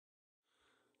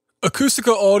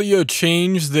Acustica Audio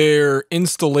changed their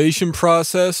installation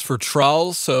process for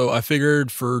trials, so I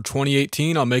figured for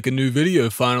 2018 I'll make a new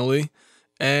video finally.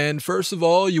 And first of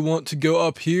all, you want to go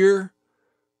up here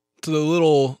to the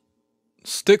little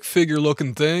stick figure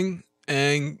looking thing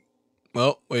and,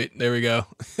 well, wait, there we go.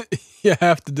 You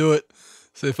have to do it.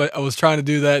 So if I was trying to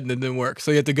do that and it didn't work.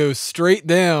 So you have to go straight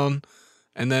down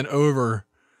and then over,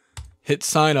 hit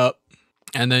sign up,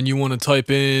 and then you want to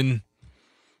type in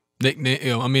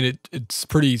nickname. It's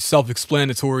pretty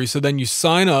self-explanatory. So then you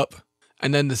sign up,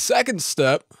 and then the second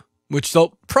step, which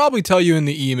they'll probably tell you in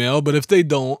the email, but if they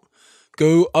don't,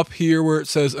 go up here where it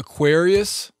says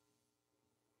Aquarius,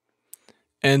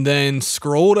 and then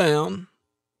scroll down,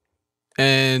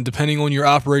 and depending on your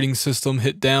operating system,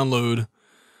 hit download,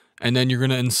 and then you're going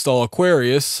to install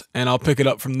Aquarius, and I'll pick it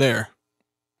up from there.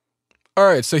 All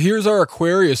right, so here's our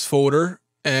Aquarius folder,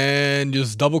 and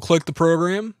just double-click the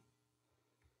program.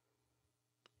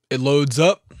 It loads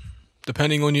up.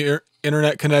 Depending on your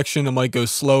internet connection, it might go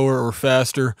slower or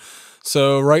faster.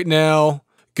 So right now,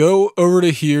 go over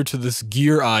to here to this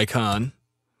gear icon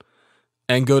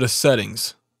and go to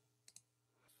settings.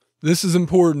 This is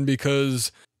important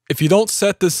because if you don't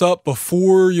set this up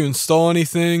before you install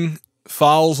anything,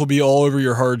 files will be all over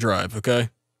your hard drive,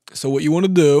 okay? So what you want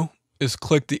to do is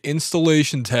click the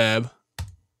installation tab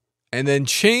and then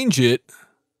change it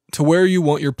to where you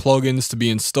want your plugins to be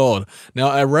installed. Now,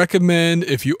 I recommend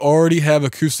if you already have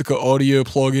Acustica Audio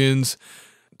plugins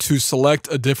to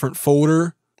select a different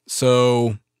folder.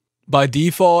 So by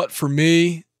default, for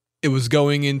me, it was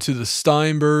going into the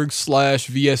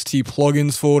Steinberg/VST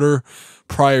plugins folder.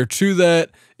 Prior to that,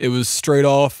 it was straight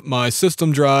off my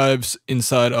system drives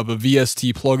inside of a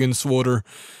VST plugins folder.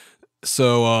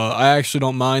 So I actually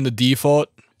don't mind the default.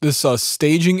 This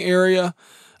staging area,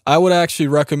 I would actually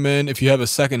recommend if you have a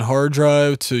second hard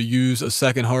drive to use a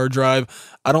second hard drive.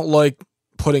 I don't like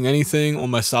putting anything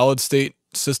on my solid state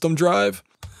system drive.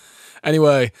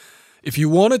 Anyway, if you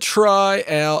want to try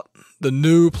out the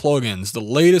new plugins, the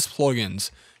latest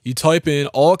plugins, you type in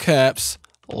all caps,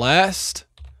 last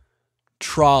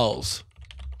trials,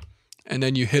 and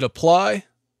then you hit apply.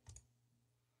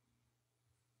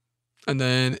 And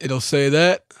then it'll say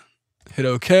that, hit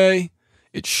OK.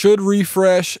 It should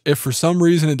refresh. If for some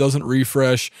reason it doesn't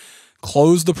refresh,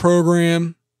 close the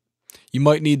program. You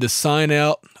might need to sign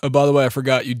out. Oh, by the way, I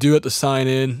forgot, you do have to sign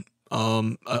in.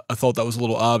 I thought that was a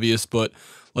little obvious, but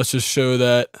let's just show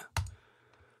that.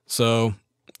 So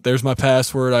there's my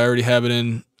password. I already have it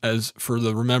in as for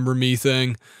the remember me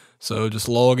thing. So just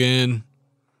log in.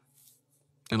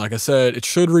 And like I said, it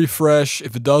should refresh.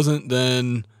 If it doesn't,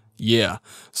 then yeah.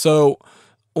 So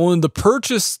on the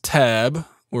purchase tab,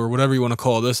 or whatever you want to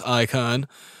call this icon,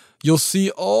 you'll see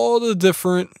all the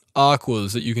different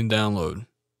Acquas that you can download.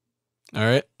 All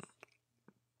right.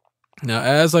 Now,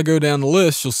 as I go down the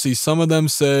list, you'll see some of them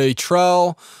say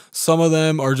trial, some of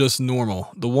them are just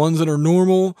normal. The ones that are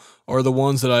normal are the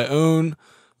ones that I own.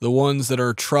 The ones that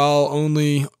are trial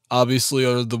only, obviously,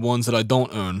 are the ones that I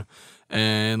don't own.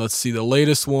 And let's see, the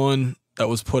latest one that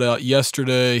was put out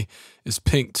yesterday is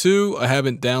Pink 2. I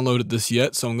haven't downloaded this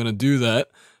yet, so I'm going to do that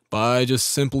by just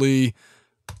simply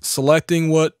selecting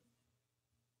what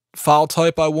file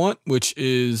type I want, which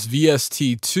is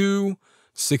VST2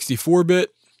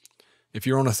 64-bit. If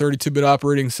you're on a 32-bit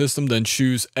operating system, then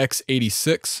choose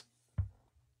x86.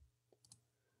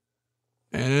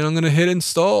 And then I'm going to hit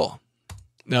install.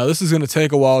 Now, this is going to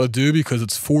take a while to do because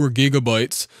it's 4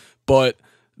 gigabytes, but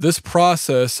this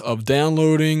process of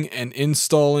downloading and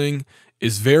installing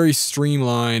is very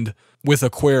streamlined with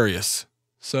Aquarius.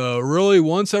 So really,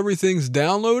 once everything's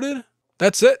downloaded,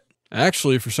 that's it.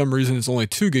 Actually, for some reason, it's only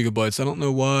 2 gigabytes. I don't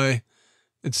know why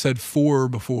it said 4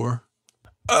 before.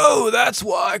 Oh, that's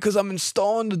why, because I'm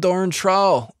installing the darn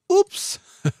trial. Oops.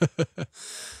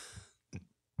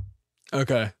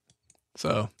 Okay.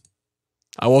 So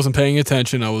I wasn't paying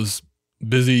attention. I was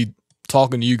busy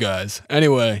talking to you guys.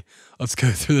 Anyway, let's go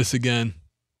through this again.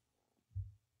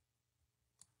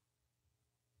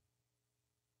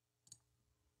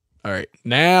 All right,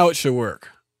 now it should work.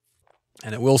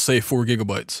 And it will say 4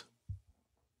 gigabytes.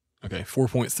 Okay,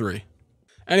 4.3.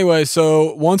 Anyway,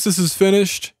 so once this is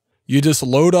finished, you just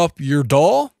load up your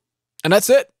DAW, and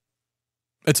that's it.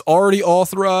 It's already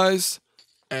authorized,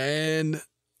 and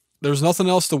there's nothing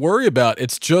else to worry about.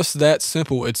 It's just that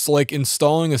simple. It's like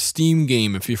installing a Steam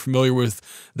game, if you're familiar with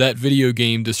that video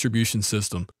game distribution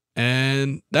system.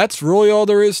 And that's really all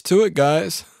there is to it,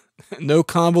 guys. No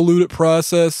convoluted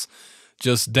process.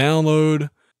 Just download,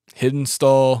 hit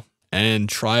install, and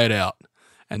try it out.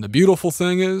 And the beautiful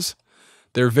thing is,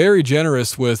 they're very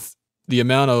generous with the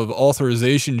amount of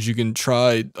authorizations you can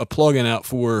try a plugin out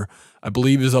for, I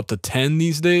believe, is up to 10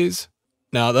 these days.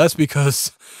 Now, that's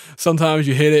because sometimes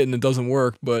you hit it and it doesn't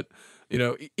work, but you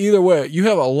know, either way, you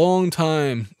have a long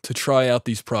time to try out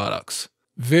these products.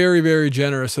 Very, very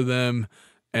generous of them.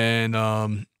 And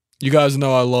you guys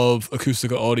know I love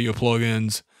Acustica audio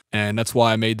plugins, and that's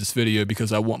why I made this video,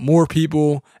 because I want more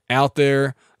people out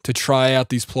there to try out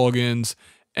these plugins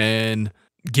and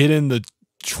get in the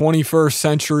 21st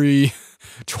century,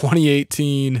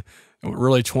 2018,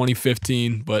 really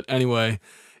 2015. But anyway,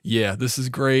 yeah, this is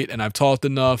great, and I've talked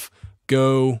enough.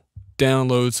 Go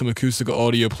download some Acustica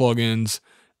audio plugins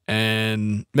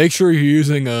and make sure you're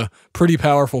using a pretty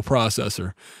powerful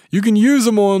processor. You can use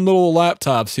them on little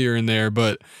laptops here and there,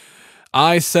 but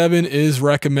i7 is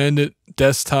recommended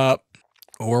desktop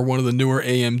or one of the newer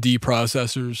AMD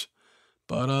processors.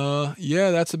 But yeah,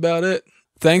 that's about it.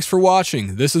 Thanks for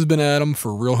watching. This has been Adam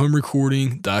for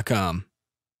RealHomeRecording.com.